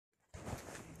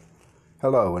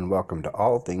Hello and welcome to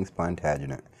All Things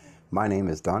Plantagenet. My name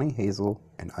is Donnie Hazel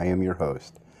and I am your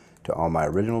host. To all my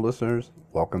original listeners,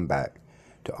 welcome back.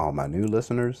 To all my new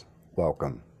listeners,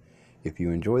 welcome. If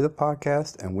you enjoy the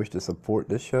podcast and wish to support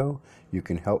this show, you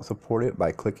can help support it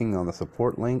by clicking on the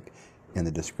support link in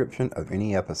the description of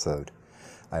any episode.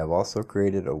 I have also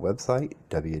created a website,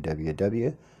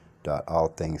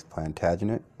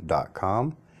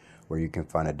 www.allthingsplantagenet.com, where you can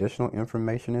find additional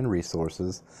information and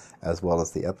resources, as well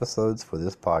as the episodes for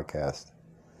this podcast.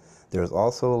 There is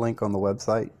also a link on the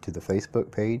website to the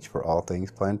Facebook page for All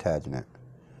Things Plantagenet.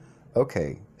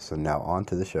 Okay, so now on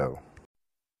to the show.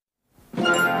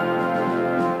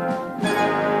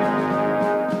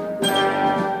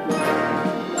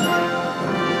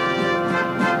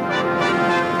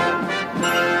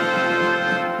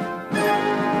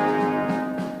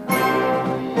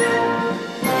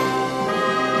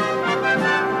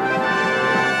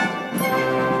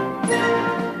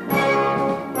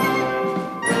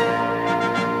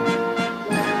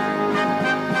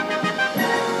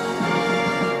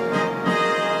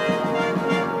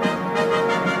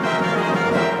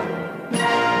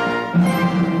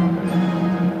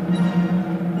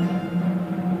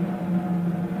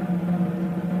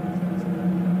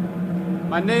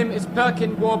 My name is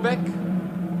Perkin Warbeck.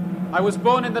 I was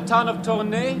born in the town of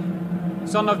Tournai,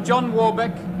 son of John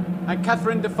Warbeck and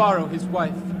Catherine de Faro, his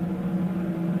wife.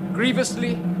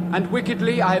 Grievously and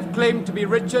wickedly I have claimed to be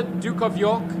Richard, Duke of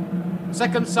York,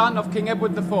 second son of King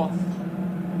Edward IV.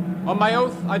 On my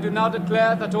oath, I do now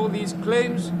declare that all these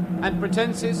claims and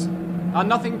pretenses are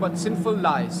nothing but sinful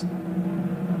lies.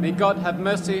 May God have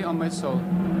mercy on my soul.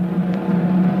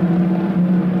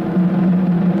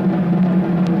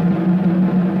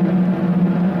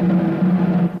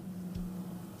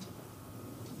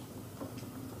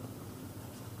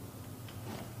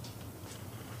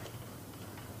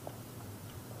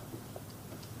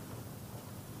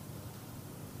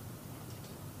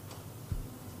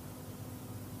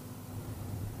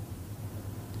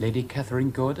 Lady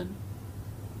Catherine Gordon?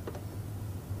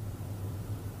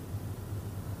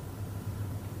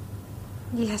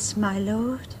 Yes, my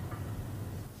lord.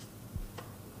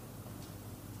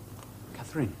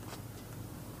 Catherine.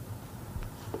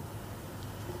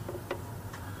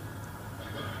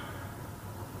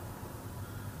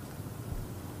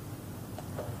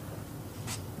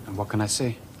 And what can I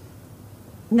say?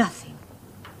 Nothing.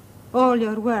 All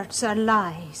your words are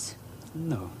lies.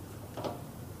 No.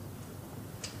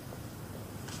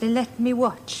 They let me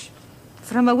watch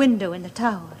from a window in the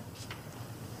tower.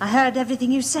 I heard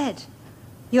everything you said.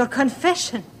 Your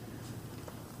confession.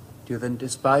 Do you then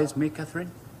despise me, Catherine?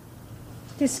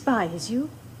 Despise you?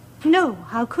 No,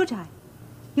 how could I?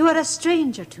 You are a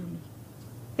stranger to me.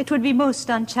 It would be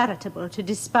most uncharitable to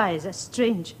despise a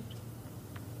stranger.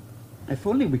 If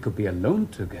only we could be alone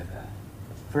together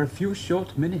for a few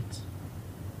short minutes.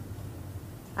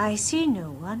 I see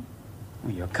no one.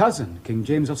 Your cousin, King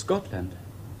James of Scotland.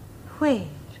 Where?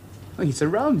 He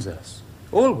surrounds us,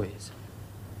 always.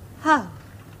 How?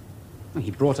 He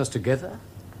brought us together.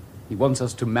 He wants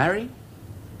us to marry.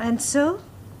 And so?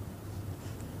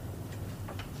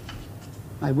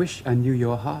 I wish I knew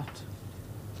your heart.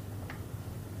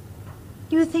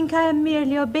 You think I am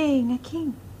merely obeying a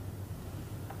king?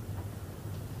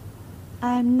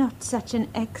 I am not such an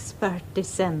expert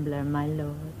dissembler, my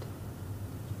lord.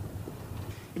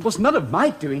 It was none of my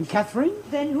doing, Catherine.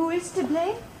 Then who is to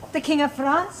blame? The King of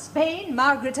France, Spain,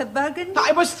 Margaret of Burgundy?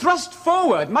 I was thrust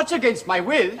forward, much against my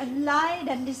will. And lied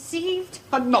and deceived?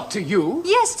 But not to you.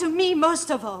 Yes, to me most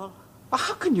of all.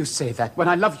 How can you say that when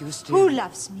I love you still? Who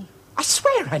loves me? I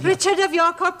swear I love Richard of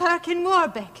York or Perkin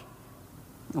Warbeck?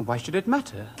 Why should it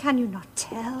matter? Can you not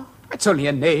tell? It's only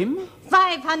a name.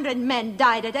 500 men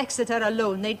died at Exeter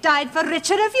alone. They died for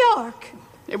Richard of York.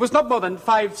 It was not more than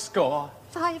 50.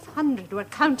 500 were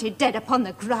counted dead upon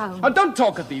the ground. Oh, don't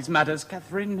talk of these matters,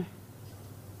 Catherine.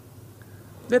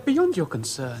 They're beyond your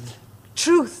concern.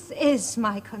 Truth is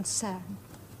my concern.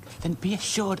 Then be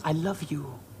assured I love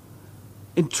you.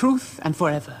 In truth and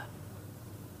forever.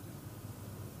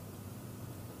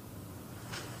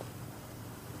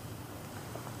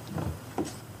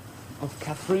 Oh,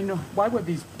 Catherine, why were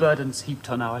these burdens heaped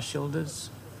on our shoulders?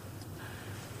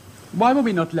 Why were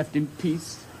we not left in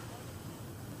peace?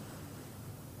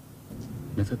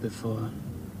 Never before.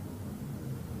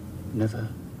 Never.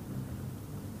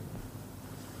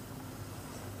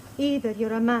 Either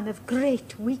you're a man of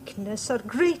great weakness or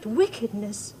great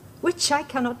wickedness, which I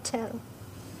cannot tell.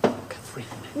 Catherine.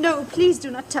 No, please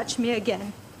do not touch me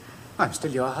again. I'm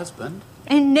still your husband.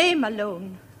 In name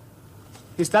alone.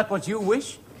 Is that what you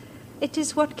wish? It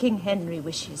is what King Henry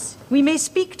wishes. We may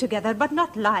speak together, but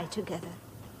not lie together.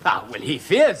 Ah, well, he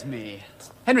fears me.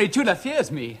 Henry Tudor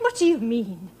fears me. What do you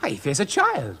mean? He fears a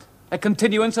child. A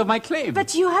continuance of my claim.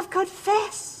 But you have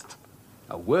confessed.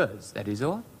 Words, that is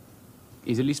all.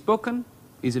 Easily spoken,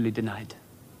 easily denied.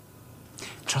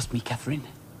 Trust me, Catherine.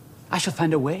 I shall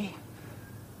find a way.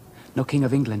 No king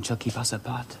of England shall keep us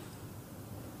apart.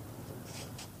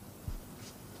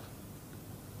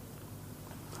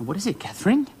 What is it,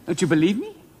 Catherine? Don't you believe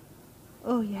me?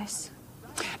 Oh, yes.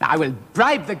 Now, I will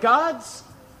bribe the guards,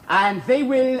 and they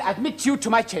will admit you to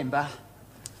my chamber.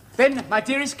 Then, my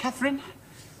dearest Catherine,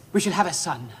 we shall have a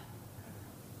son.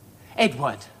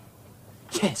 Edward.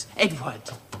 Yes, Edward.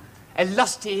 A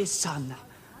lusty son.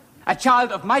 A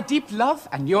child of my deep love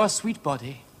and your sweet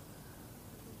body.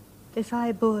 If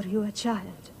I bore you a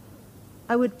child,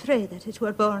 I would pray that it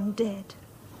were born dead.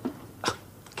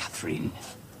 Catherine.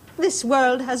 This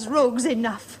world has rogues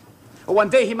enough. One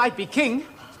day he might be king.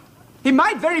 He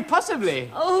might very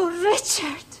possibly. Oh,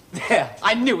 Richard. There,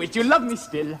 I knew it. You love me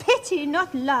still. Pity,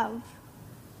 not love.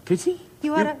 Pity?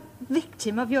 You are a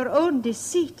victim of your own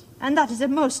deceit, and that is a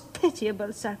most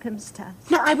pitiable circumstance.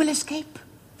 No, I will escape.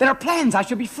 There are plans. I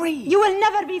shall be free. You will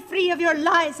never be free of your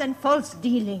lies and false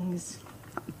dealings.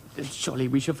 Surely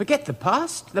we shall forget the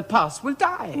past. The past will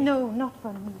die. No, not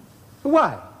for me.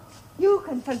 Why? You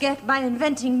can forget by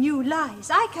inventing new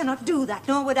lies. I cannot do that,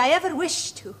 nor would I ever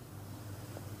wish to.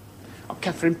 Oh,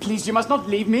 Catherine, please, you must not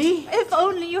leave me. If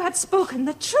only you had spoken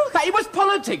the truth. It was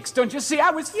politics, don't you see? I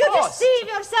was You forced. deceive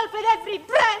yourself with every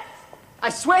breath. I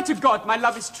swear to God, my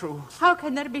love is true. How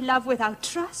can there be love without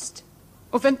trust?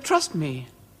 Oh, then trust me.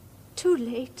 Too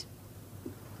late.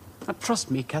 Now,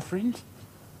 trust me, Catherine.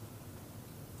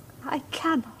 I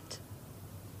cannot.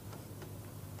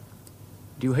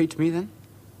 Do you hate me, then?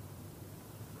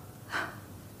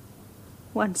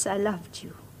 Once I loved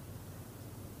you.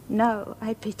 Now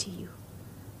I pity you.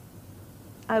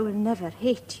 I will never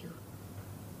hate you.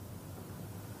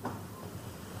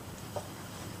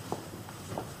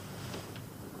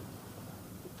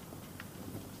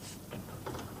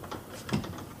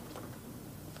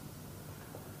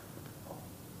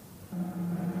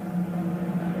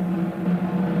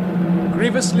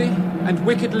 Grievously and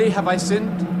wickedly have I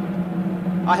sinned.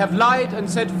 I have lied and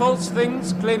said false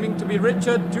things, claiming to be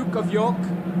Richard, Duke of York,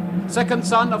 second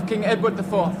son of King Edward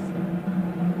IV.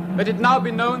 Let it now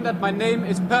be known that my name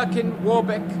is Perkin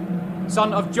Warbeck,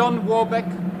 son of John Warbeck,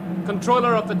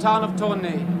 controller of the town of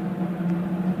Tournai.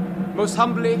 Most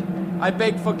humbly, I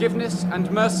beg forgiveness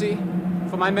and mercy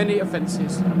for my many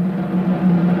offences.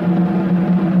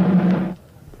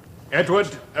 Edward,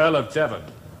 Earl of Devon.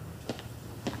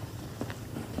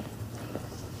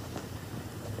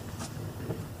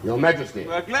 Your Majesty.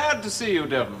 We're glad to see you,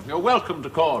 Devon. You're welcome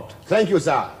to court. Thank you,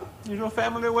 sir. Is your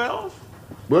family well?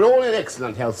 We're all in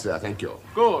excellent health, sir. Thank you.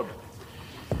 Good.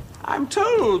 I'm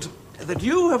told that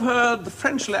you have heard the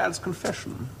French lad's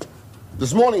confession.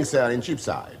 This morning, sir, in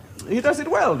Cheapside. He does it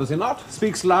well, does he not?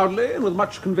 Speaks loudly and with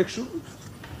much conviction.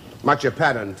 Much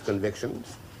apparent conviction.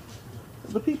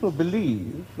 The people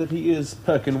believe that he is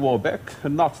Perkin Warbeck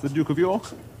and not the Duke of York.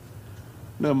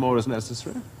 No more is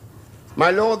necessary. My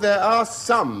lord, there are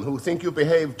some who think you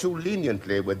behave too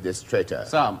leniently with this traitor.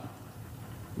 Some.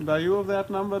 And are you of that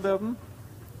number, Devon?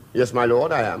 Yes, my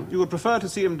lord, I am. You would prefer to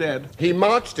see him dead? He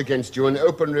marched against you in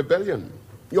open rebellion.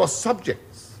 Your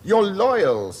subjects, your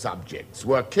loyal subjects,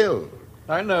 were killed.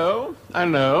 I know.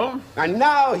 And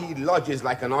now he lodges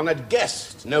like an honored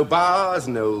guest. No bars,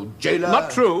 no jailer.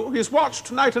 Not true. He's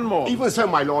watched night and morn. Even so,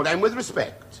 my lord, and with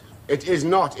respect, it is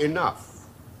not enough.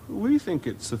 We think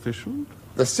it's sufficient.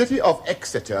 The city of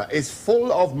Exeter is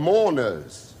full of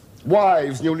mourners.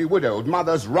 Wives newly widowed,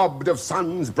 mothers robbed of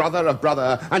sons, brother of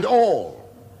brother, and all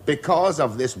because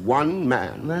of this one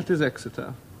man. That is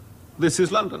Exeter. This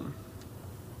is London.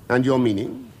 And your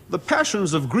meaning? The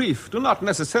passions of grief do not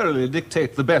necessarily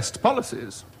dictate the best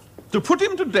policies. To put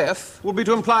him to death would be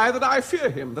to imply that I fear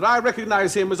him, that I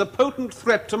recognize him as a potent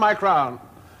threat to my crown.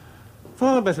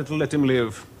 Far better to let him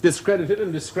live, discredited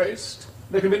and disgraced.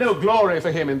 There can be no glory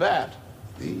for him in that.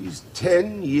 These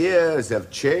 10 years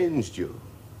have changed you.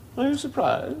 Are you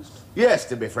surprised? Yes,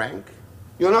 to be frank.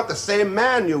 You're not the same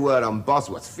man you were on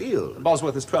Bosworth Field.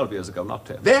 Bosworth is 12 years ago, not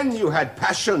 10. Then you had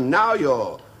passion, now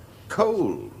you're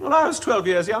cold. Well, I was 12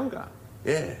 years younger.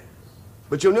 Yes.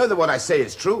 But you know that what I say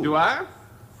is true. Do I?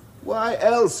 Why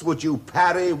else would you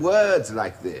parry words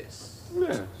like this?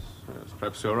 Yes,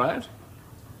 perhaps you're right.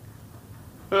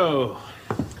 Oh,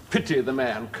 pity the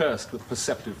man cursed with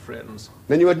perceptive friends.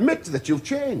 Then you admit that you've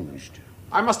changed.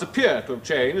 I must appear to have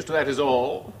changed, that is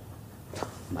all.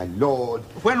 my lord.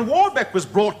 When Warbeck was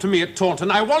brought to me at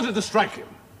Taunton, I wanted to strike him.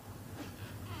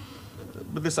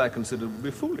 But this I considered would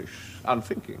be foolish,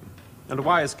 unthinking. And a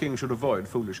wise king should avoid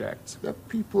foolish acts. The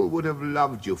people would have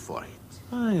loved you for it.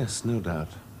 Ah, yes, no doubt.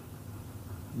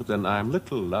 But then I am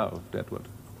little loved, Edward.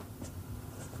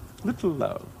 Little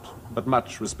loved, but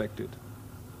much respected.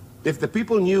 If the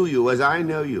people knew you as I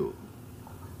know you,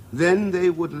 then they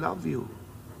would love you.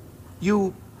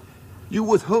 You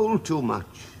withhold too much.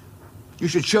 You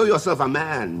should show yourself a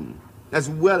man, as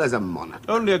well as a monarch.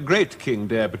 Only a great king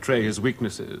dare betray his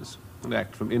weaknesses and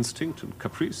act from instinct and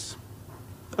caprice.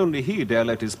 Only he dare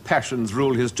let his passions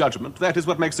rule his judgment. That is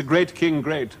what makes a great king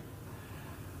great.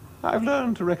 I've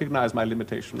learned to recognize my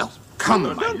limitations. Now, come,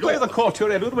 my Don't play lord. the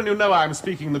courtier, Edward, when you know I'm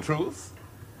speaking the truth.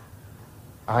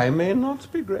 I may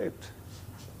not be great,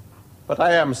 but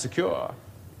I am secure.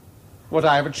 What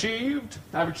I've achieved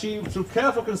through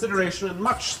careful consideration and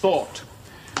much thought.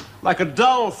 Like a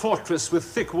dull fortress with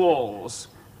thick walls.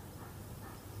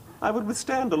 I would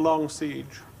withstand a long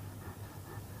siege.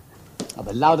 Now,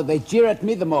 the louder they jeer at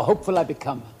me, the more hopeful I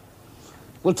become.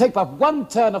 Will take but one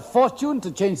turn of fortune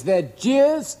to change their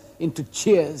jeers into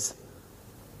cheers.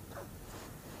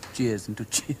 Jeers into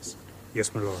cheers.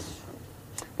 Yes, my lord.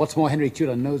 What's more, Henry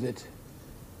Tudor knows it.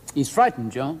 He's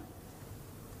frightened, John.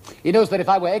 He knows that if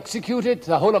I were executed,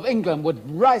 the whole of England would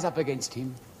rise up against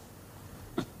him.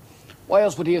 Why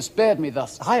else would he have spared me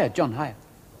thus? Higher, John, higher.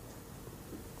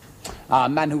 A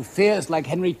man who fears like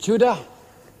Henry Tudor,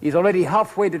 he's already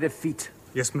halfway to defeat.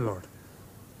 Yes, my lord.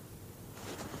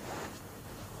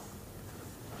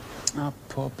 Ah,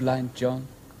 poor blind John.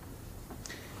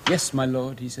 Yes, my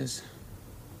lord, he says.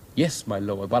 Yes, my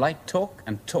lord, while I talk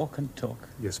and talk and talk.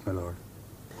 Yes, my lord.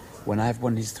 When I have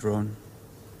won his throne,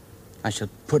 I shall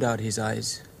put out his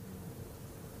eyes.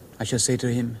 I shall say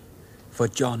to him, for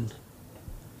John.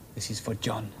 This is for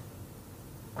John.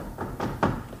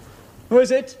 Who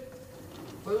is it?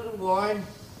 Food and wine.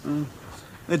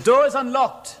 The door is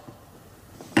unlocked.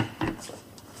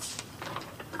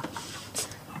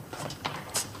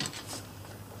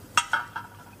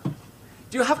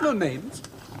 Do you have no names?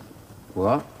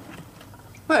 What?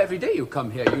 Well, every day you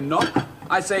come here, you knock.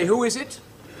 I say, who is it?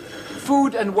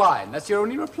 Food and wine. That's your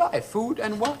only reply. Food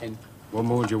and wine. What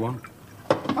more do you want?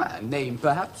 Well, a name,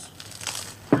 perhaps.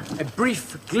 A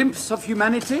brief glimpse of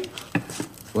humanity.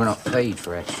 We're not paid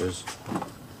for extras.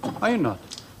 Are you not?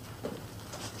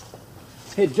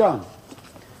 Here, John.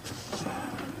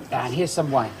 And here's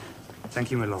some wine.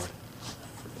 Thank you, my lord.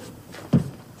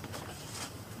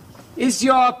 Is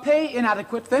your pay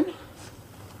inadequate, then?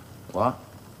 What?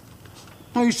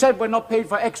 Oh, you said we're not paid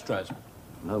for extras.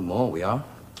 No more we are.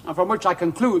 And from which I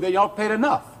conclude that you're not paid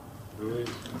enough.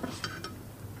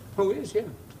 Who is, yeah.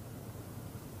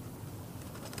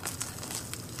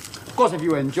 Of course, if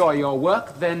you enjoy your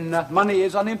work, then money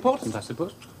is unimportant, I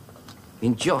suppose.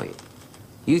 Enjoy it?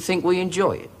 You think we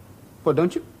enjoy it? Well,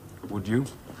 don't you? Would you?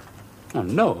 Oh,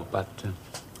 no, but...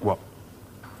 What?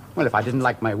 Well, if I didn't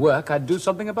like my work, I'd do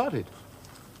something about it.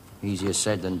 Easier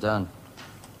said than done.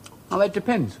 Well, that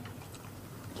depends.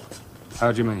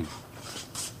 How do you mean?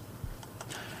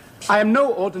 I am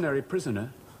no ordinary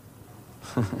prisoner.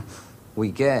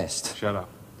 We guessed. Shut up.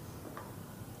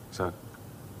 So,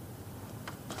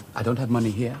 I don't have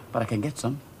money here, but I can get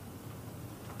some.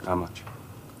 how much?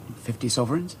 50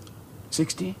 sovereigns?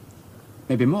 60?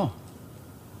 Maybe more.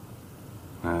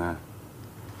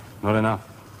 Not enough.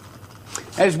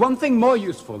 There's one thing more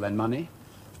useful than money.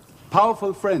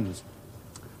 Powerful friends.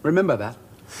 Remember that.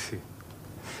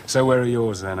 So where are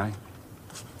yours then, eh?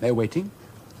 They're waiting.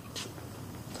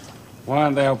 Why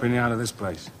aren't they helping you out of this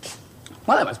place?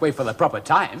 Well, I must wait for the proper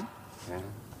time. Yeah.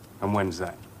 And when's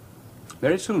that?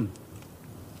 Very soon.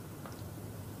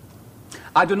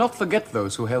 I do not forget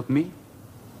those who helped me.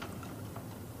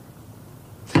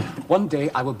 One day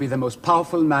I will be the most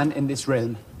powerful man in this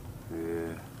realm.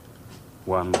 Yeah.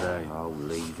 One day. Oh,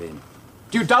 leave him.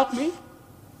 Do you doubt me?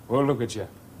 Well, look at you.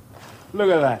 Look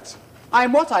at that. I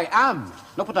am what I am,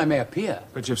 not what I may appear.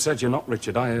 But you've said you're not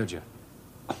Richard. I heard you.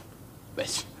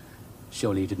 But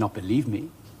surely you did not believe me.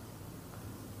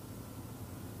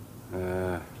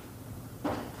 To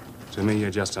me,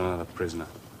 you're just another prisoner.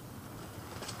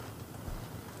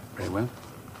 Very well.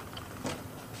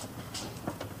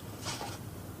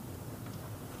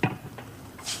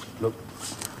 Look,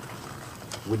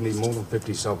 we'd need more than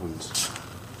 50 sovereigns,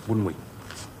 wouldn't we?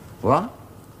 What?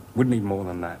 We'd need more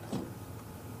than that.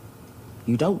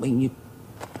 You don't mean you...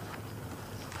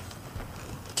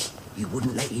 You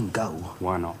wouldn't let him go?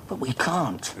 Why not? But we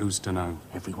can't. Who's to know?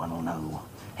 Everyone will know.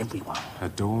 Everyone. A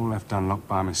door left unlocked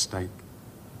by mistake.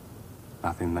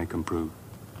 Nothing they can prove.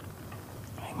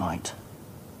 They might.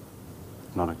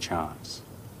 Not a chance.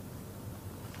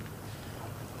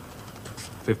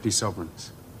 50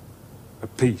 sovereigns. A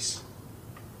piece.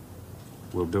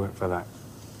 We'll do it for that.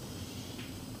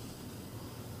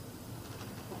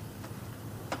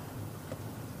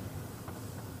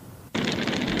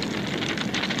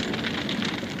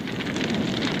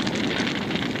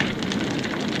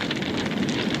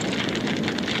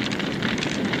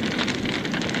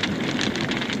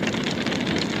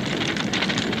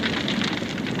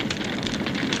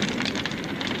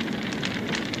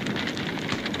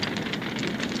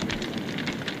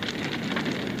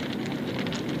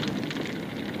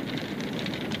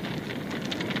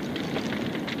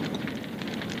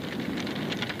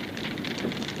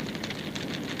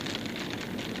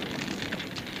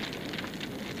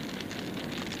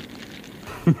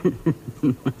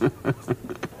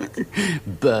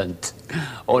 Burnt.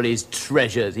 All his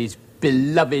treasures, his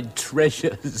beloved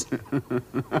treasures.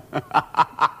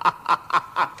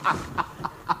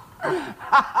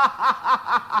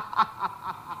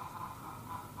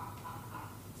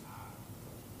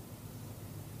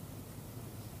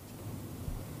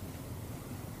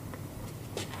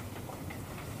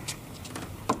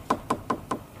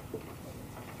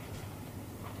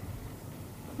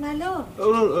 My lord,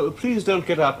 Oh, no, please don't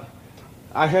get up.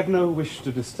 I had no wish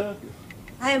to disturb you.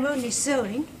 I am only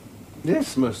sewing.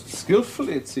 Yes, most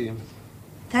skillfully, it seems.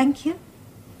 Thank you.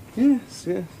 Yes,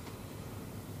 yes.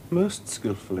 Most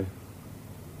skillfully.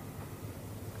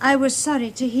 I was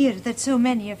sorry to hear that so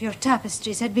many of your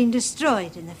tapestries had been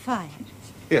destroyed in the fire.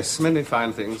 Yes, many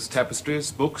fine things.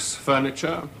 Tapestries, books,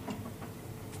 furniture.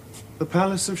 The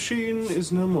Palace of Sheen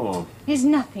is no more. Is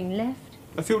nothing left?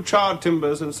 A few charred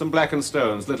timbers and some blackened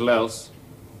stones, little else.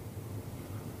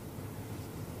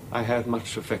 I had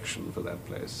much affection for that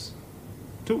place.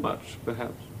 Too much,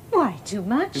 perhaps. Why too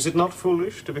much? Is it not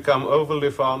foolish to become overly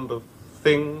fond of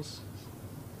things,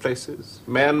 places,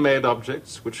 man-made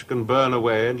objects which can burn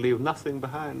away and leave nothing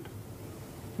behind?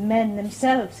 Men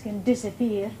themselves can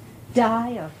disappear,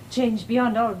 die, or change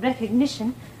beyond all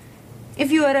recognition.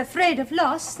 If you are afraid of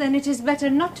loss, then it is better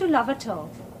not to love at all.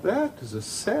 That is a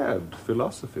sad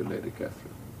philosophy, Lady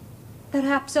Catherine.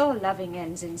 Perhaps all loving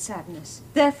ends in sadness.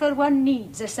 Therefore one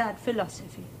needs a sad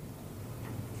philosophy.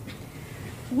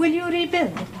 Will you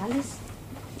rebuild the palace?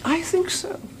 I think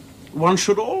so. One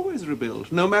should always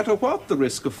rebuild, no matter what the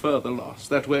risk of further loss.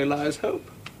 That way lies hope.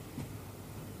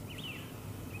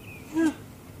 Yeah.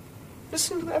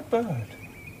 Listen to that bird.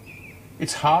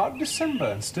 It's hard December,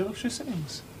 and still she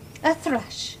sings. A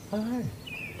thrush. Aye.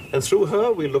 And through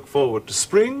her we look forward to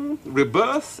spring,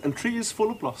 rebirth, and trees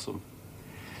full of blossom.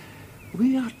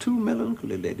 We are too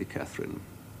melancholy, Lady Catherine.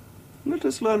 Let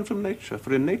us learn from nature,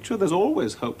 for in nature there's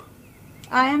always hope.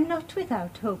 I am not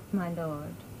without hope, my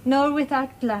lord, nor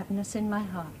without gladness in my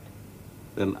heart.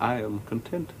 Then I am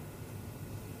content.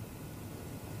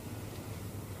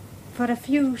 For a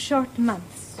few short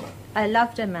months, I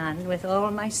loved a man with all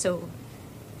my soul.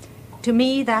 To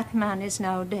me, that man is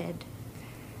now dead.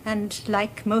 And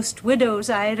like most widows,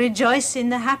 I rejoice in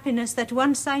the happiness that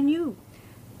once I knew,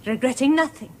 regretting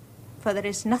nothing, for there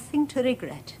is nothing to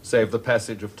regret. Save the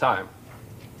passage of time.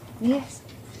 Yes,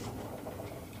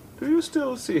 Do you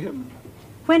still see him?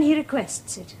 when he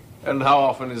requests it. And how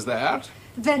often is that?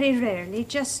 Very rarely,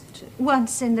 just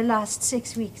once in the last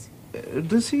 6 weeks.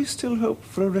 Does he still hope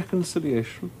for a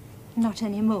reconciliation? Not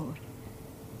anymore.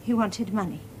 He wanted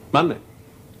money. Money?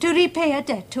 To repay a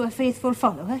debt to a faithful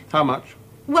follower. How much?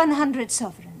 100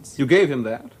 sovereigns. You gave him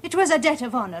that? It was a debt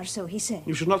of honor, so he said.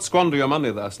 You should not squander your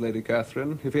money thus, Lady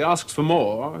Catherine. If he asks for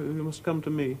more, you must come to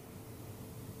me.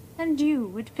 And you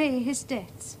would pay his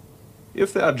debts.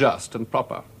 If they are just and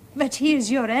proper. But he is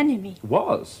your enemy.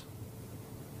 Was.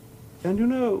 And you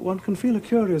know, one can feel a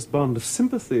curious bond of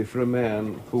sympathy for a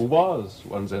man who was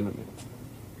one's enemy.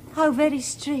 How very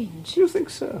strange. Do you think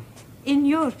so? In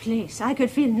your place, I could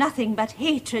feel nothing but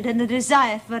hatred and the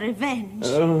desire for revenge.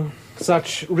 Oh,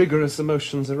 such rigorous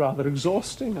emotions are rather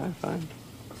exhausting, I find.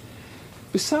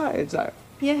 Besides,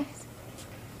 Yes.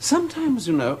 sometimes,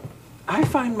 you know, I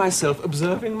find myself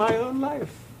observing my own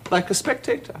life, like a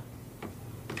spectator.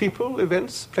 People,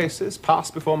 events, places pass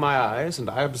before my eyes,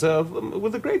 and I observe them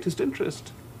with the greatest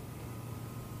interest.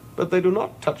 But they do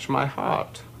not touch my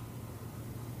heart.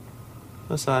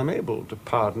 Thus I am able to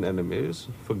pardon enemies,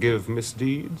 forgive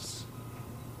misdeeds,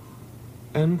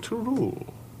 and to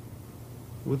rule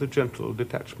with a gentle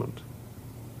detachment.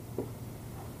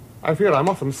 I fear I'm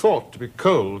often thought to be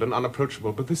cold and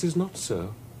unapproachable, but this is not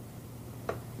so.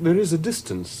 There is a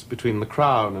distance between the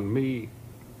crown and me.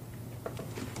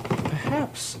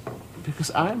 Perhaps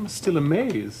because I'm still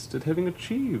amazed at having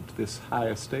achieved this high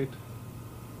estate.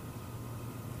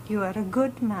 You are a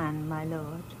good man, my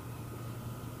lord.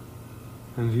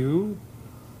 And you?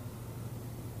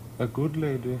 A good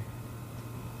lady,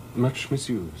 much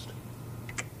misused.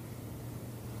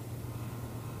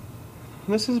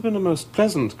 This has been a most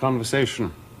pleasant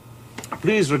conversation.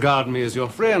 Please regard me as your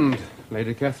friend,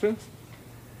 Lady Catherine.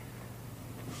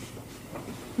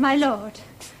 My lord,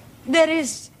 there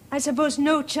is, I suppose,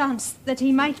 no chance that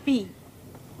he might be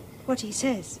what he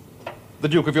says. The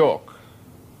Duke of York,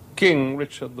 King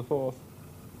Richard IV.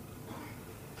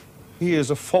 He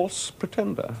is a false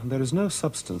pretender. There is no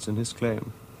substance in his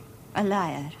claim. A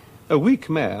liar. A weak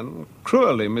man,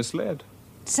 cruelly misled.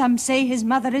 Some say his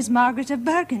mother is Margaret of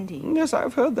Burgundy. Yes,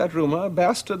 I've heard that rumor. A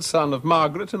bastard son of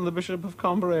Margaret and the Bishop of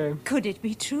Cambrai. Could it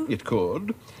be true? It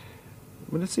could,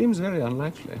 but it seems very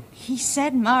unlikely. He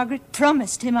said Margaret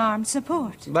promised him armed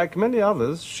support. Like many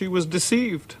others, she was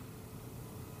deceived.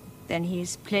 Then he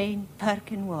is plain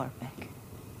Perkin Warbeck.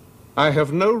 I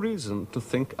have no reason to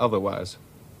think otherwise.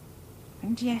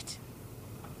 And yet,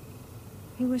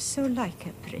 he was so like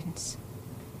a prince.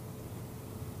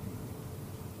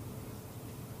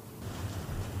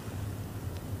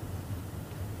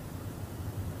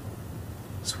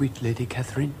 Sweet Lady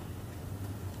Catherine.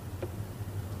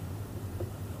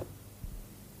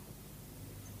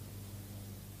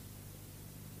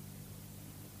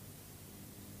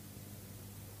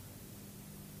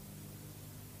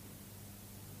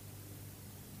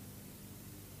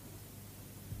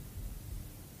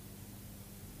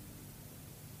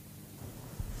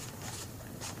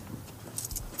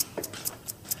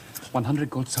 $100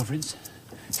 gold sovereigns,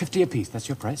 50 apiece. That's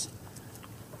your price.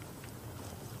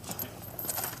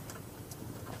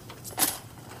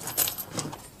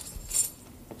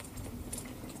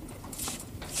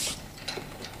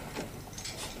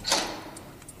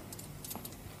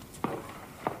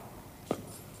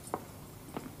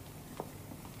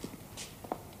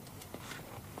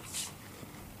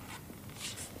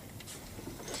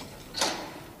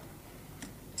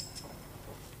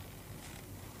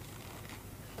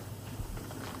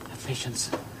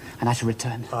 Patience, and I shall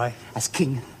return. Aye. As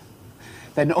king.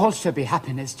 Then all shall be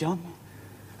happiness, John.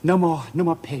 No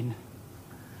more pain.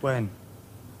 When?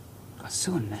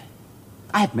 Soon.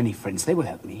 I have many friends. They will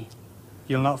help me.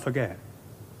 You'll not forget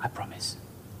I promise.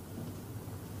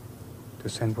 to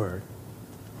send word.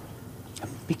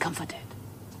 Be comforted.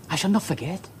 I shall not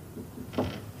forget. It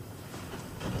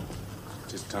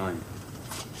is time.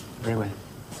 Very well.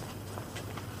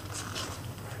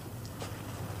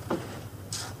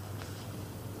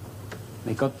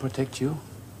 May God protect you,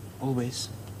 always.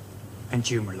 And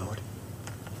you, my lord.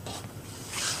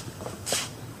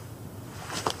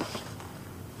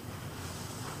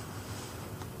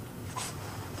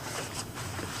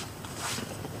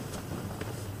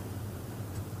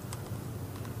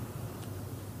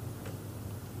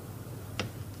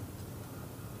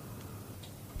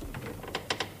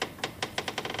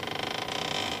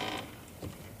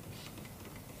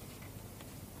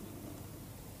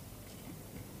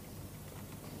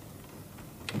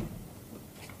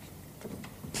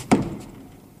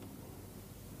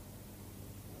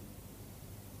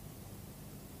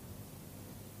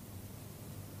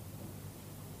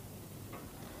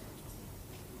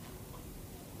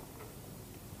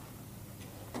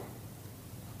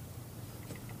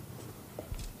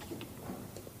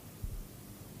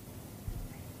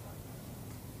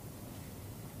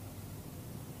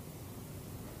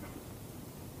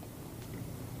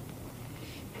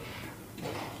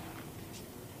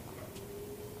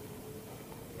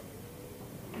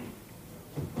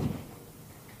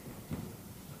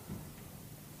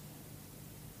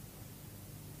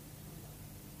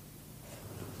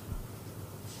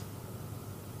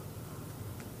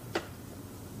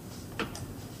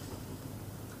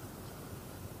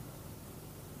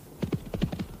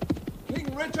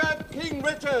 King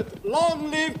Richard,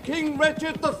 long live King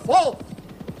Richard the Fourth!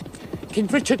 King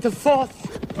Richard the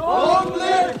Fourth! Long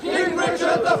live King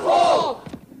Richard the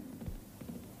Fourth!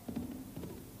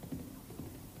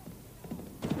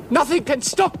 Nothing can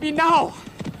stop me now!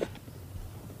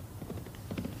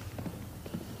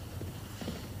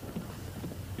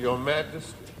 Your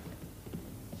Majesty,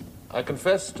 I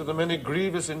confess to the many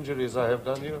grievous injuries I have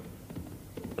done you,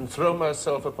 and throw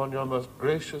myself upon your most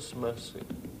gracious mercy.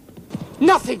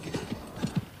 Nothing!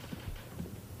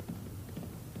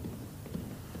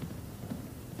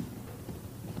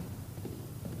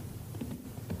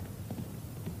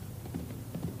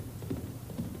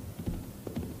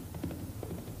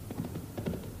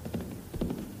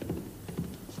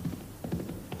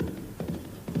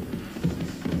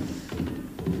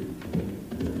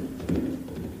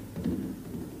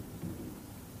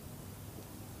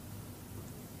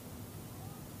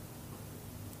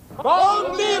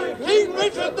 King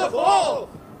Richard the Fourth!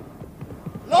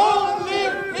 Long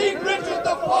live King Richard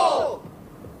the Fourth!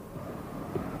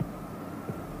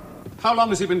 How long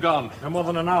has he been gone? No more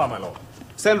than an hour, my lord.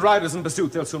 Send riders in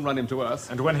pursuit. They'll soon run him to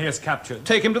earth. And when he is captured?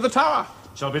 Take him to the tower.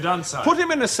 Shall be done, sir. Put him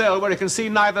in a cell where he can see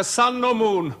neither sun nor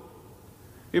moon.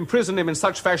 Imprison him in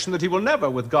such fashion that he will never,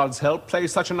 with God's help, play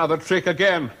such another trick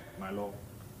again. My lord.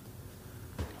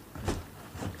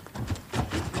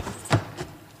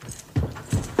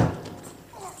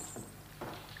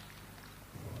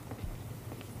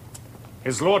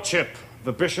 His Lordship,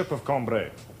 the Bishop of Cambrai.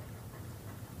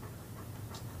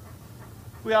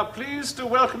 We are pleased to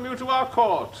welcome you to our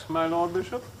court, my Lord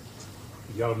Bishop.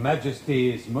 Your Majesty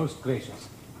is most gracious.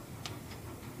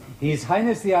 His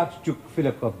Highness the Archduke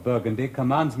Philip of Burgundy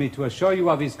commands me to assure you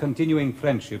of his continuing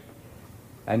friendship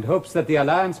and hopes that the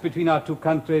alliance between our two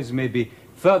countries may be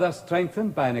further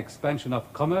strengthened by an expansion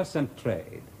of commerce and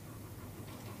trade.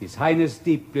 His Highness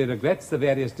deeply regrets the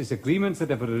various disagreements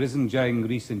that have arisen during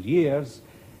recent years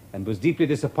and was deeply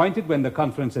disappointed when the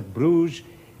conference at Bruges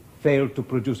failed to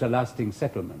produce a lasting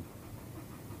settlement.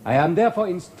 I am therefore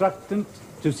instructed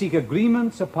to seek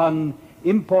agreements upon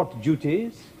import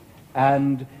duties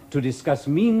and to discuss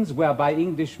means whereby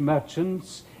English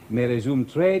merchants may resume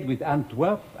trade with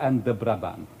Antwerp and the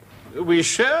Brabant. We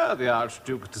share the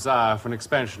Archduke's desire for an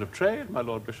expansion of trade, my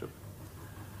Lord Bishop.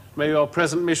 May your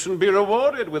present mission be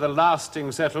rewarded with a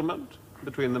lasting settlement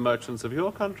between the merchants of your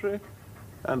country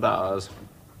and ours.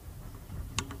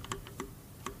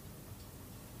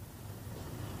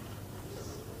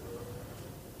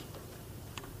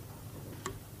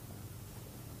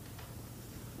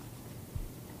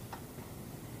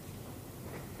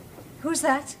 Who's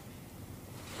that?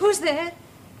 Who's there?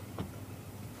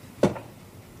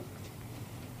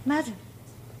 Madam.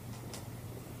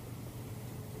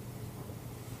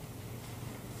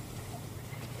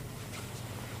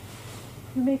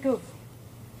 You may go.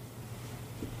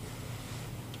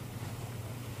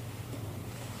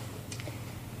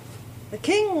 The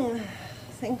King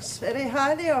thinks very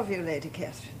highly of you, Lady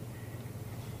Catherine.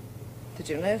 Did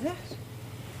you know that?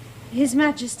 His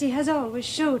Majesty has always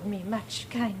showed me much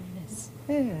kindness.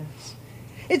 Yes.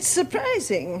 It's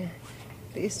surprising,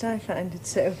 at least I find it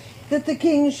so, that the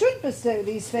King should bestow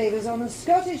these favours on a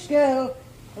Scottish girl,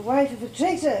 the wife of a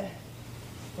traitor,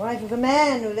 wife of a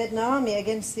man who led an army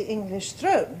against the English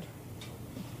throne.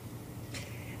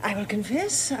 I will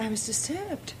confess I was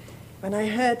disturbed when I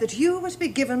heard that you were to be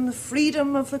given the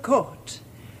freedom of the court.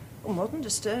 Oh, more than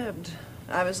disturbed.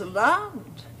 I was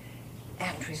alarmed,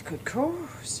 and with good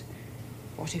cause.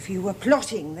 What if you were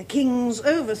plotting the King's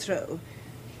overthrow?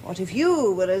 What if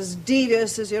you were as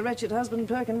devious as your wretched husband,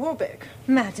 Perkin Warbeck?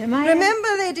 Madam, Remember,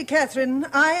 Lady Catherine,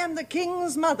 I am the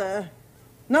King's mother.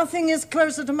 Nothing is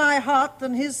closer to my heart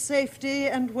than his safety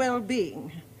and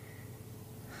well-being.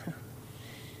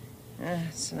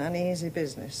 It's an uneasy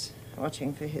business,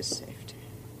 watching for his safety.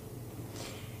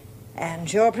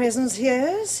 And your presence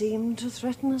here seemed to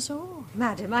threaten us all.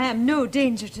 Madam, I am no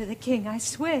danger to the King, I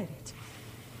swear it.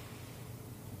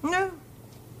 No,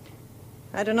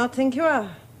 I do not think you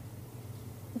are.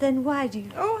 Then why do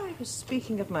you... Oh, I was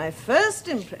speaking of my first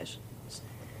impressions.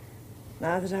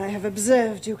 Now that I have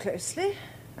observed you closely,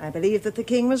 I believe that the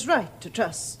King was right to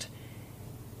trust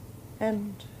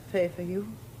and favour you.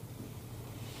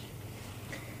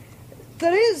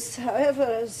 There is, however,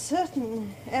 a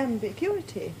certain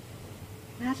ambiguity.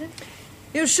 Madam?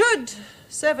 You should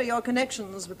sever your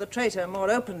connections with the traitor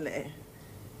more openly.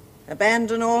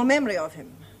 Abandon all memory of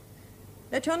him.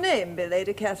 Let your name be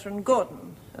Lady Catherine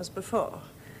Gordon, as before.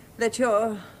 Let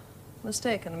your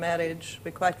mistaken marriage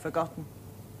be quite forgotten.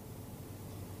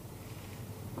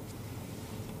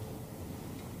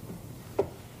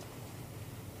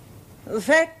 The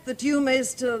fact that you may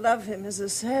still love him is a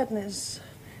sadness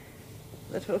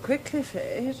that will quickly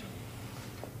fade.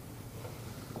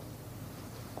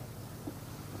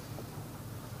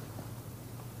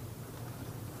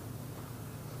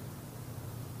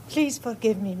 Please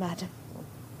forgive me, madam.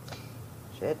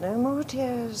 Shed no more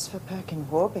tears for Perkin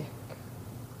Warbeck.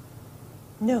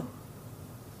 No.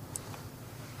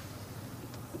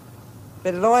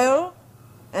 Be loyal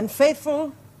and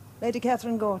faithful, Lady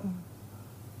Catherine Gordon,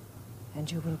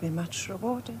 and you will be much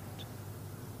rewarded.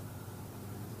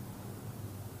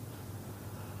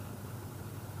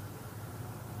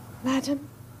 Madam?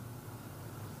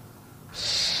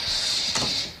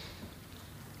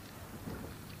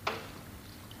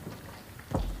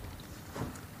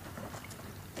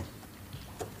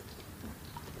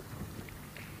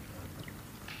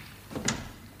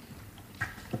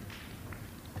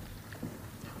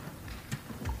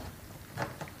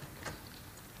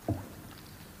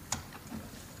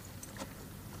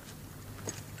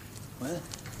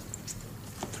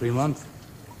 3 months.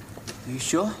 Are you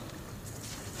sure?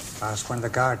 I asked one of the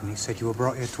garden. He said you were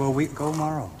brought here 12 weeks ago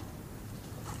tomorrow.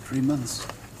 3 months.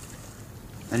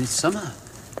 And it's summer.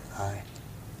 Aye.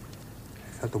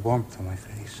 I felt the warmth on my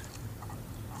face.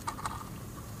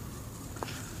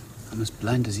 I'm as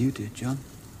blind as you did, John.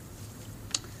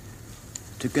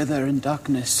 Together in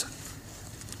darkness.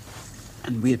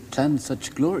 And we had planned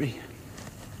such glory.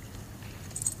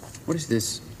 What is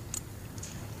this?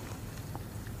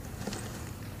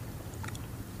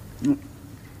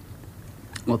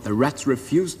 What the rats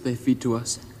refused, they feed to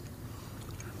us.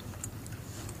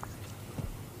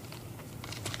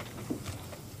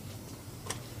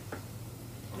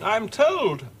 I'm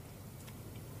told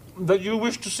that you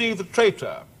wish to see the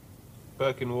traitor,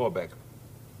 Perkin Warbeck.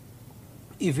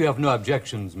 If you have no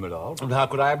objections, my lord. And how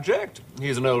could I object?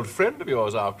 He's an old friend of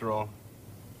yours, after all.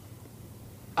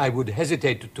 I would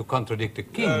hesitate to contradict the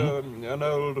king. An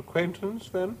old acquaintance,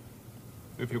 then,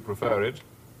 if you prefer it.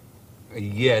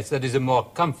 Yes, that is a more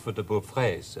comfortable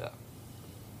phrase, sir.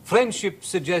 Friendship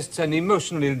suggests an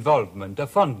emotional involvement, a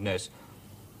fondness.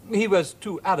 He was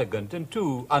too arrogant and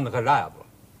too unreliable.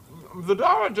 The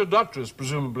Dowager Duchess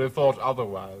presumably thought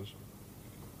otherwise.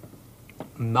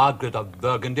 Margaret of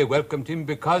Burgundy welcomed him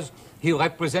because he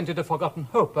represented a forgotten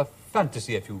hope, a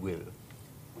fantasy, if you will.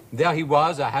 There he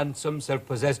was, a handsome,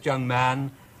 self-possessed young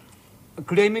man,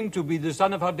 claiming to be the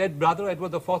son of her dead brother,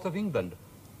 Edward IV of England.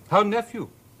 Her nephew.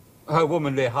 Her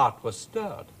womanly heart was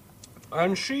stirred.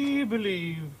 And she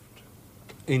believed?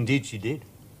 Indeed she did.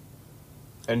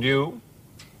 And you?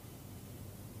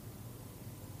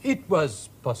 It was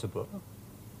possible.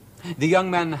 The young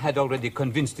man had already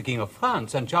convinced the King of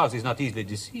France, and Charles is not easily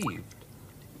deceived.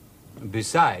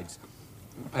 Besides,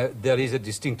 there is a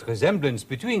distinct resemblance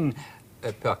between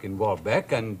Perkin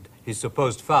Warbeck and his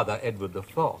supposed father, Edward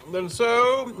IV. And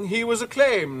so he was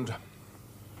acclaimed?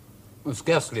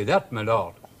 Scarcely that, my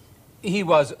lord. He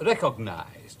was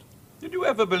recognized. Did you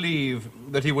ever believe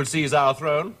that he would seize our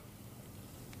throne?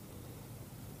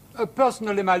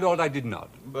 Personally, my lord, I did not.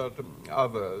 But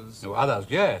others? No, others,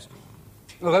 yes.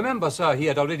 Remember, sir, he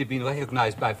had already been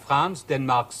recognized by France,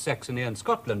 Denmark, Saxony, and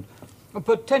Scotland.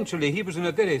 Potentially, he was in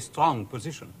a very strong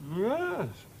position. Yes.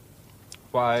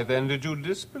 Why, then, did you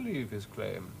disbelieve his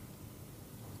claim?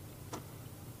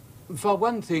 For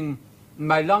one thing,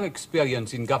 my long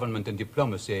experience in government and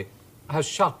diplomacy has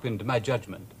sharpened my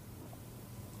judgment.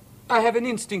 I have an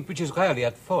instinct which is rarely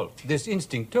at fault. This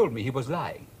instinct told me he was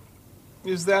lying.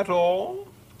 Is that all?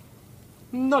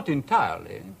 Not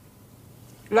entirely.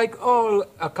 Like all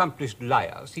accomplished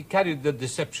liars, he carried the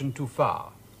deception too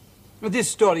far. This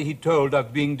story he told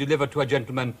of being delivered to a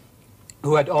gentleman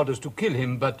who had orders to kill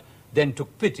him, but then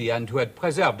took pity and who had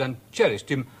preserved and cherished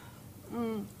him.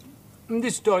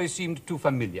 This story seemed too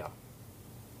familiar.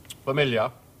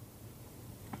 Familiar?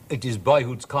 It is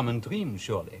boyhood's common dream,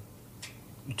 surely.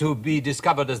 To be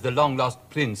discovered as the long-lost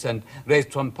prince and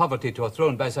raised from poverty to a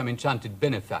throne by some enchanted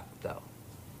benefactor.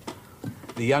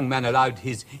 The young man allowed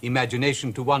his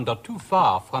imagination to wander too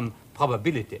far from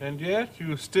probability. And yet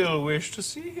you still wish to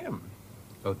see him.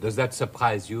 Oh, does that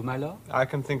surprise you, my lord? I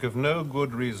can think of no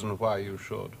good reason why you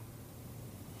should.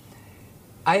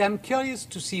 I am curious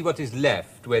to see what is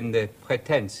left when the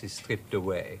pretense is stripped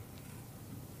away.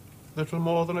 Little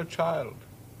more than a child,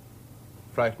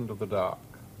 frightened of the dark,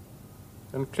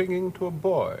 and clinging to a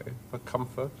boy for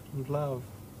comfort and love.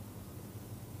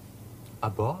 A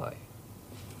boy?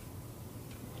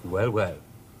 Well, well.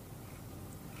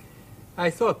 I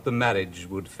thought the marriage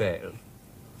would fail.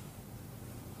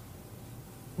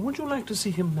 Would you like to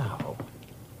see him now?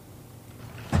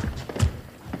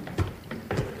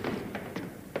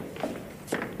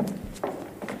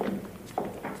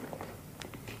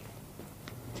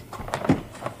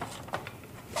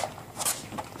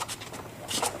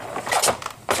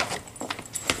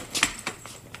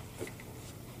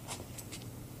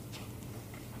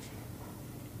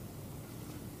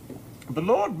 The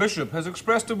Lord Bishop has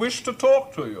expressed a wish to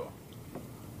talk to you.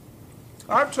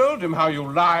 I've told him how you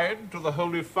lied to the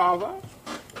Holy Father,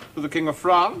 to the King of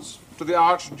France, to the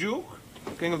Archduke,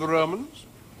 King of the Romans,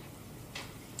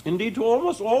 indeed to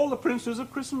almost all the princes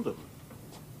of Christendom.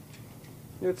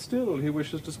 Yet still he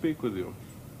wishes to speak with you.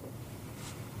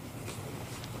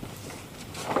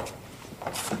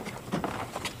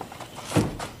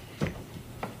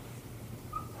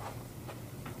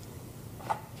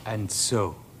 And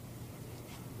so,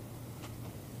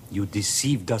 you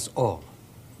deceived us all.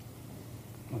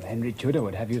 Well, Henry Tudor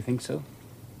would have you think so.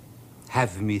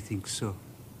 Have me think so.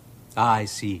 Ah, I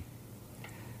see.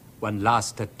 One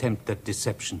last attempt at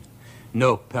deception.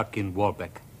 No Perkin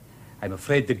Warbeck. I'm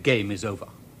afraid the game is over.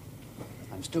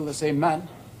 I'm still the same man.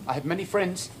 I have many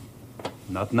friends.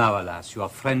 Not now, alas. You are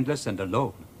friendless and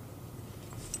alone.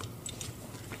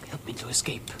 Help me to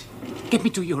escape. Get me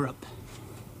to Europe.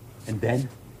 And then?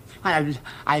 I'll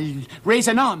raise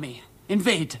an army.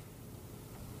 Invade.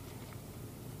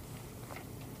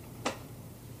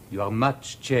 You are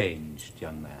much changed,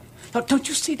 young man. Look, don't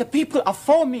you see the people are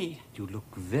for me? You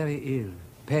look very ill,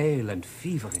 pale and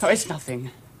feverish. No, it's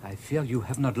nothing. I fear you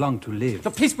have not long to live.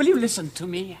 Look, please, will you listen to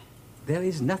me? There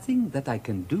is nothing that I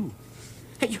can do.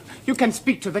 You can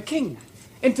speak to the king.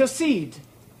 Intercede.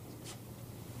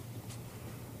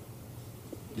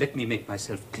 Let me make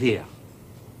myself clear.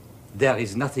 There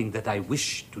is nothing that I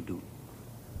wish to do.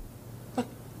 But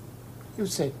you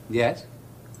said... Yes?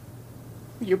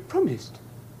 You promised.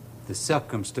 The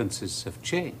circumstances have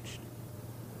changed.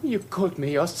 You called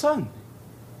me your son.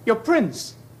 Your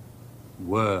prince.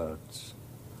 Words.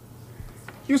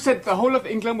 You said the whole of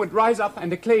England would rise up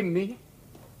and acclaim me.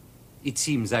 It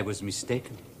seems I was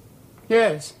mistaken.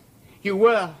 Yes, you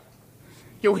were.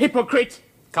 You hypocrite.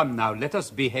 Come now, let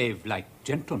us behave like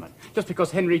gentlemen. Just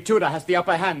because Henry Tudor has the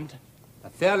upper hand. A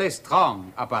fairly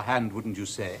strong upper hand, wouldn't you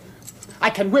say? I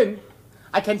can win.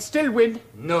 I can still win.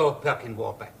 No, Perkin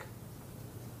Warbeck.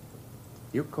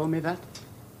 You call me that?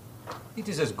 It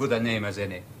is as good a name as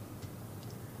any.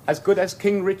 As good as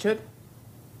King Richard?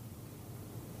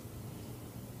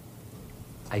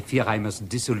 I fear I must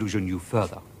disillusion you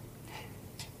further.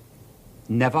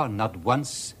 Never, not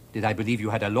once, did I believe you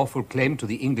had a lawful claim to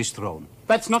the English throne.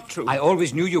 That's not true. I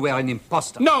always knew you were an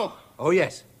impostor. No! Oh,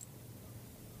 yes.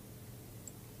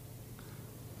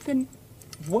 Then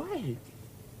why?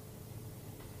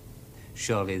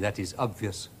 Surely that is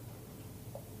obvious.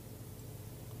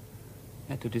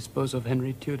 I had to dispose of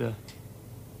Henry Tudor.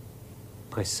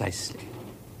 Precisely.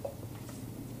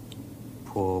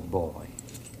 Poor boy.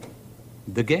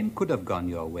 The game could have gone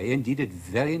your way. Indeed, it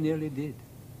very nearly did.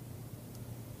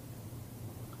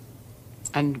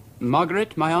 And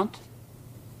Margaret, my aunt?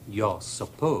 Your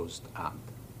supposed aunt.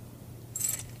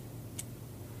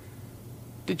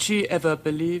 Did she ever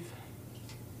believe?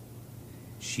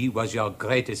 She was your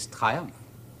greatest triumph.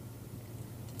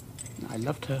 I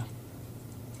loved her.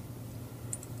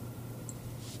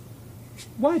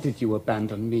 Why did you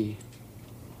abandon me?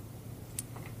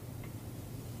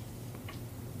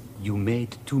 You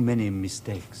made too many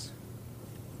mistakes.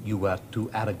 You were too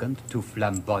arrogant, too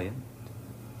flamboyant,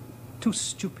 too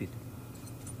stupid.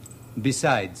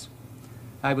 Besides,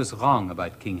 I was wrong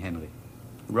about King Henry.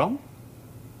 Wrong?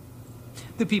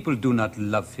 The people do not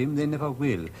love him, they never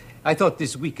will. I thought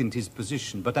this weakened his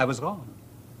position, but I was wrong.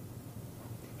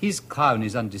 His crown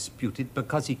is undisputed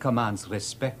because he commands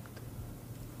respect.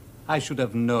 I should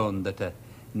have known that a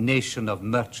nation of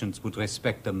merchants would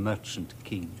respect a merchant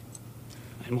king.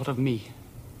 And what of me?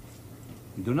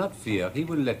 Do not fear, he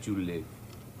will let you live.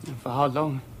 And for how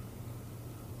long?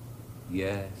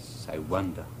 Yes, I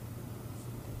wonder.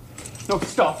 No,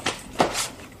 stop.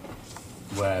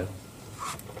 Well?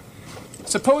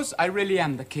 Suppose I really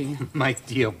am the king. My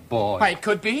dear boy. Why, it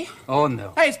could be. Oh,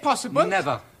 no. Hey, it's possible.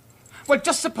 Never. Well,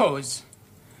 just suppose.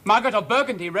 Margaret of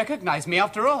Burgundy recognized me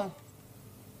after all.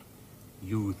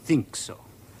 You think so?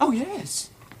 Oh, yes.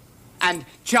 And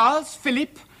Charles,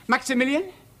 Philip,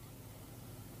 Maximilian?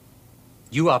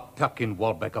 You are Perkin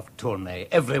Warbeck of Tournai.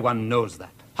 Everyone knows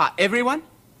that. Ha, everyone?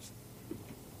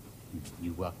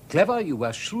 You were clever, you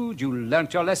were shrewd, you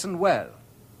learnt your lesson well.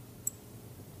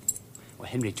 Well,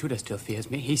 Henry Tudor still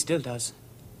fears me. He still does.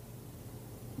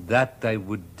 That I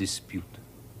would dispute.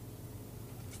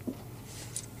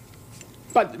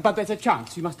 But there's a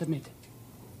chance, you must admit.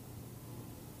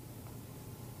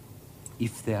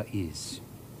 If there is,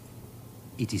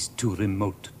 it is too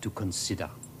remote to consider.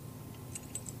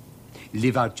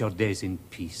 Live out your days in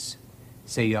peace.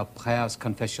 Say your prayers,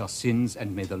 confess your sins,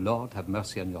 and may the Lord have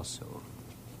mercy on your soul.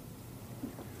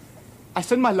 I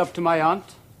send my love to my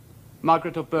aunt,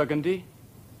 Margaret of Burgundy.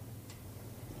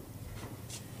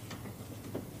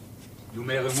 You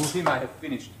may remove him, I have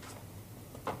finished.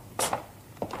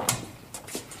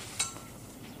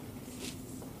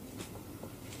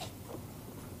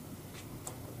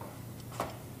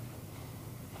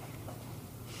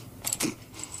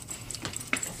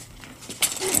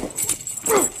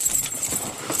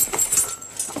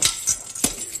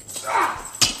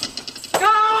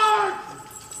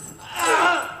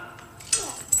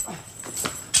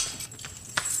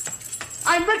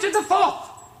 I'm Richard IV,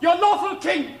 your lawful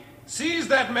king. Seize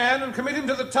that man and commit him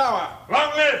to the tower.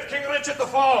 Long live King Richard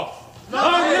IV!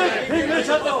 Long live King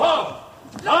Richard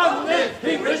IV! Long live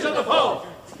King Richard IV!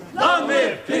 Long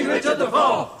live King Richard IV!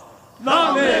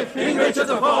 Long live King Richard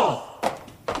IV!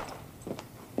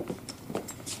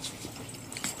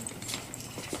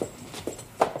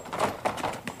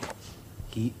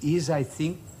 He is, I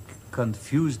think,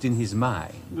 confused in his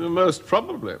mind. Most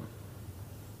probably.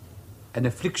 An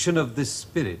affliction of the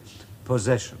spirit,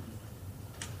 possession.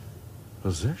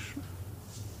 Possession?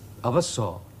 Of a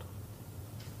sort.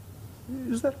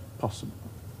 Is that possible?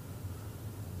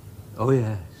 Oh,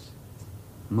 yes.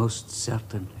 Most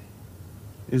certainly.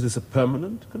 Is this a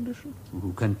permanent condition?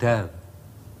 Who can tell?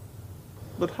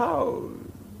 But how?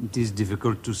 It is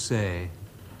difficult to say.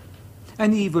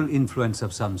 An evil influence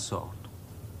of some sort.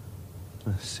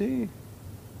 I see.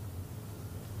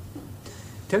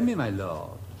 Tell me, my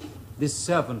lord, this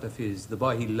servant of his, the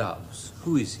boy he loves,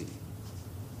 who is he?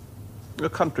 A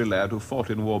country lad who fought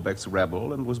in Warbeck's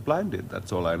rabble and was blinded,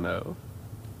 that's all I know.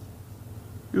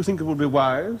 You think it would be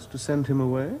wise to send him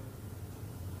away?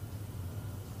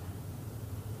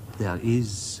 There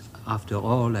is, after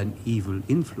all, an evil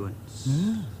influence.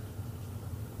 Yes.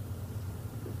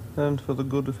 And for the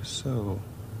good of his soul.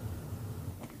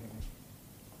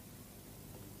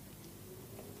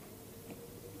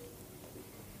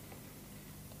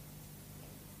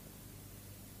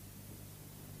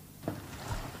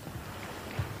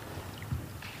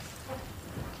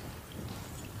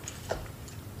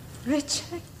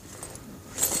 Richard?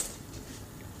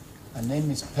 My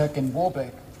name is Perkin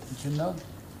Warbeck. Did you know?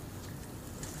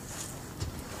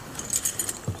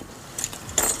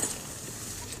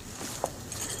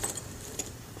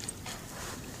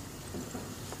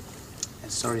 A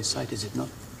sorry sight, is it not?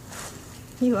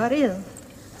 You are ill.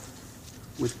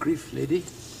 With grief, lady,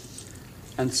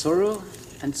 and sorrow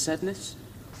and sadness.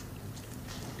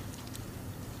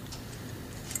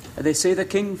 They say the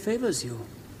king favors you.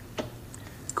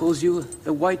 Calls you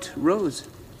the White Rose.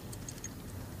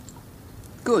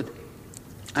 Good.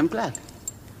 I'm glad.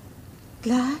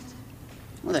 Glad?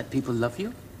 Well, that people love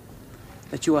you.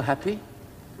 That you are happy.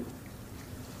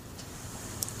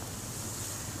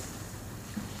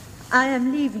 I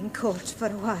am leaving court for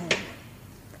a while.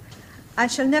 I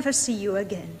shall never see you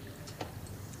again.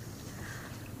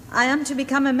 I am to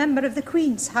become a member of the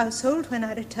Queen's household when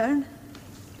I return.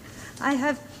 I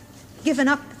have given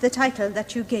up the title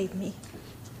that you gave me.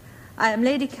 I am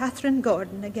Lady Catherine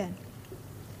Gordon again.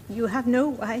 You have no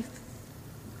wife.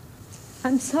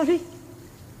 I'm sorry.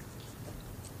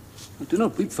 Do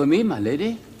not weep for me, my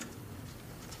lady.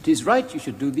 It is right you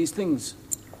should do these things.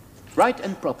 Right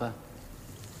and proper.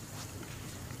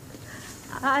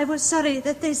 I was sorry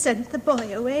that they sent the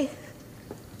boy away.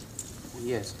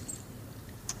 Yes.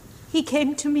 He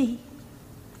came to me.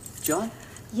 John?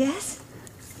 Yes?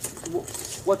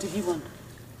 What did he want?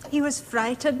 He was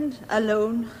frightened,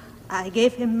 alone. I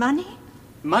gave him money.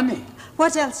 Money?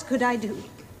 What else could I do?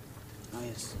 Oh,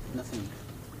 yes. Nothing.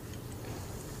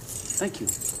 Thank you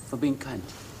for being kind.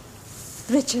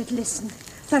 Richard, listen.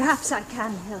 Perhaps I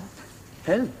can help.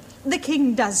 Help? The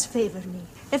king does favor me.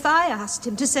 If I asked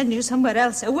him to send you somewhere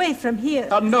else, away from here...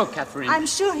 Oh, no, Catherine. I'm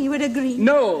sure he would agree.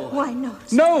 No. Why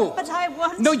not? No. But I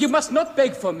want... No, you must not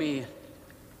beg for me.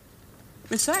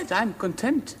 Besides, I'm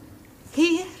content.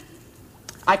 Here?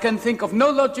 I can think of no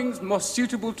lodgings more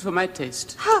suitable to my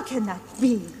taste. How can that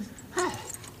be?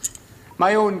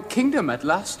 My own kingdom at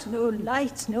last. No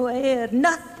light, no air,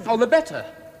 nothing. All the better.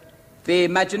 The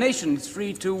imagination is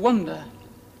free to wander.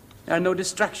 There are no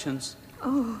distractions.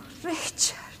 Oh,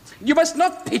 Richard. You must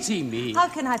not pity me. How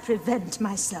can I prevent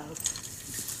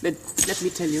myself? Let me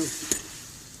tell you.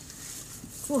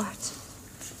 What?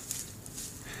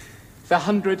 The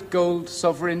 100 gold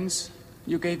sovereigns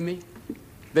you gave me.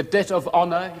 The debt of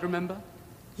honor, you remember?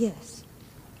 Yes.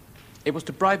 It was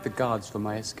to bribe the guards for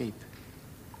my escape.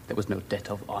 There was no debt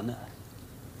of honor.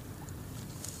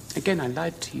 Again, I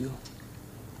lied to you.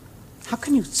 How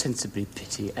can you sensibly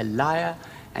pity a liar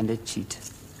and a cheat?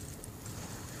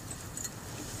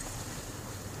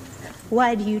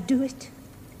 Why do you do it?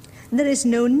 There is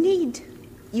no need.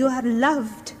 You are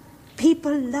loved.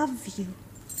 People love you.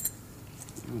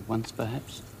 Once,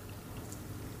 perhaps.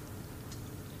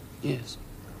 Yes,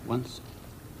 once.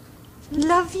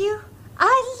 Love you?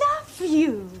 I love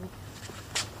you.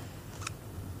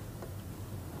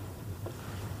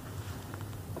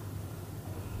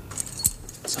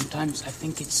 Sometimes I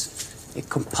think it's a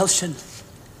compulsion,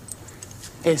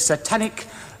 a satanic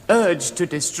urge to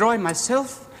destroy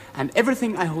myself and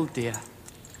everything I hold dear.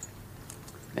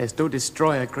 There's no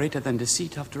destroyer greater than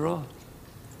deceit, after all.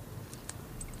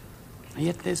 And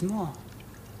yet there's more.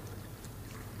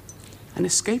 An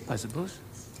escape, I suppose.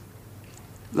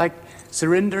 Like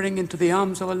surrendering into the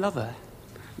arms of a lover,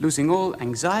 losing all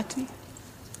anxiety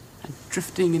and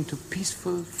drifting into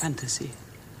peaceful fantasy.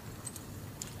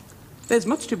 There's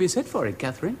much to be said for it,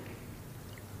 Catherine.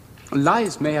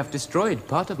 Lies may have destroyed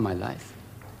part of my life,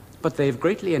 but they've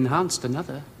greatly enhanced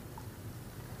another.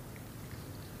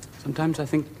 Sometimes I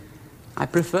think I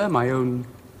prefer my own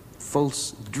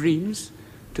false dreams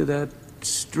to the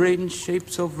strange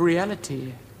shapes of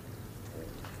reality.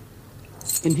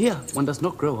 In here, one does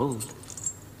not grow old.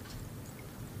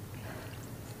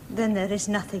 Then there is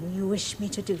nothing you wish me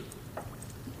to do.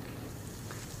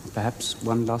 Perhaps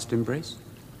one last embrace?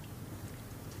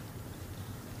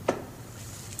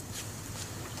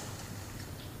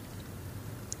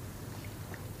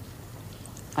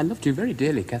 I loved you very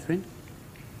dearly, Catherine.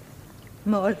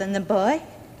 More than the boy?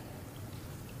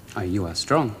 Oh, you are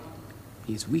strong.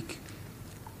 He is weak.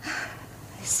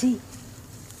 I see.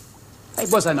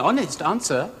 It was an honest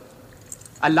answer.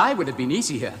 A lie would have been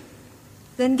easier.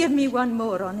 Then give me one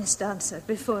more honest answer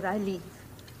before I leave.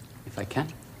 If I can.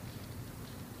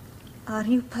 Are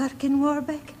you Perkin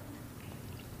Warbeck?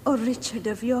 Or Richard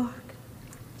of York?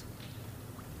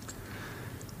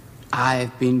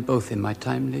 I've been both in my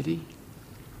time, lady.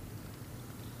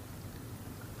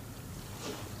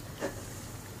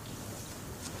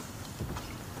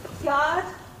 God,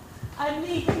 I'm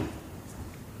leaving.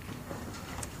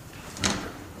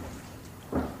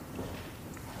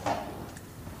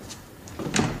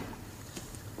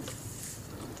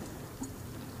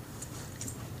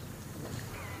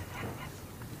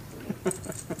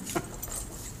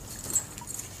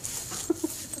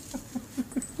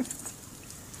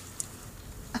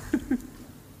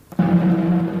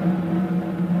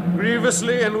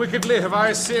 Grievously and wickedly have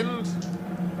I sinned.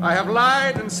 I have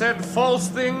lied and said false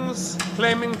things,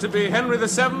 claiming to be Henry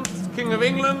VII, King of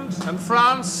England and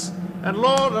France and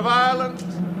Lord of Ireland.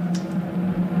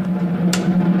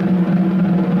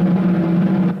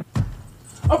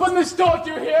 Open this door,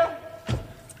 do you hear?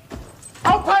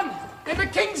 Open! In the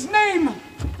King's name!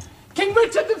 King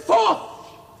Richard IV!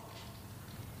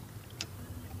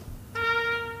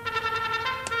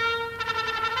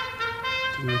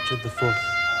 King Richard IV.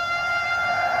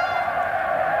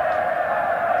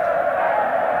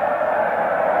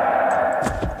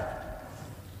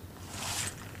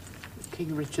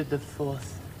 King Richard IV.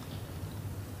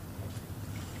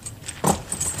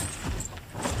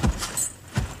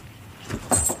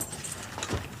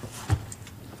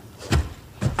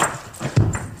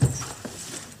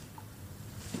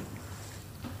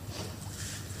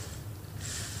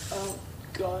 Oh,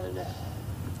 God.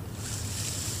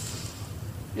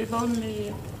 If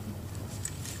only...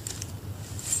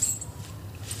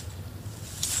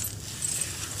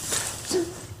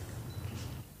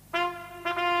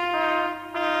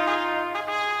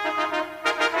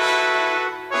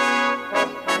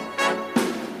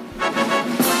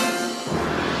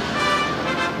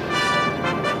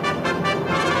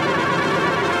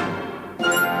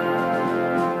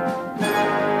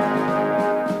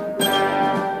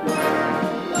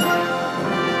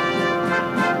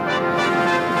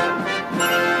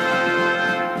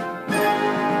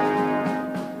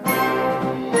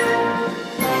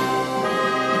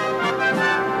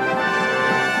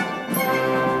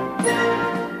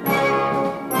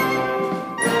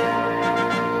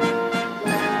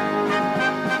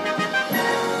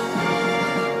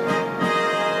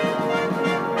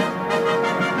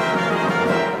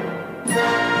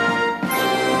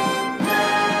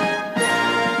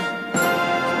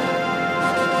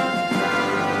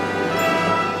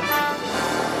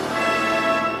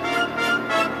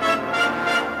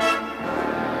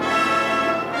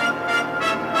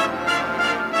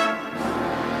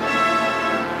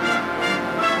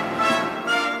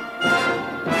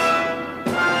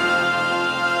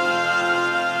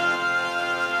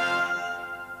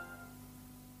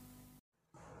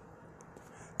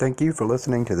 Thank you for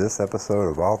listening to this episode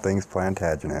of All Things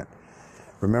Plantagenet.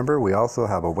 Remember, we also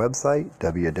have a website,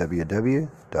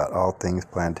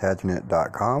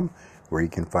 www.allthingsplantagenet.com, where you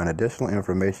can find additional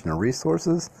information and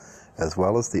resources, as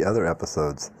well as the other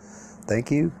episodes.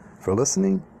 Thank you for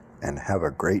listening, and have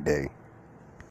a great day.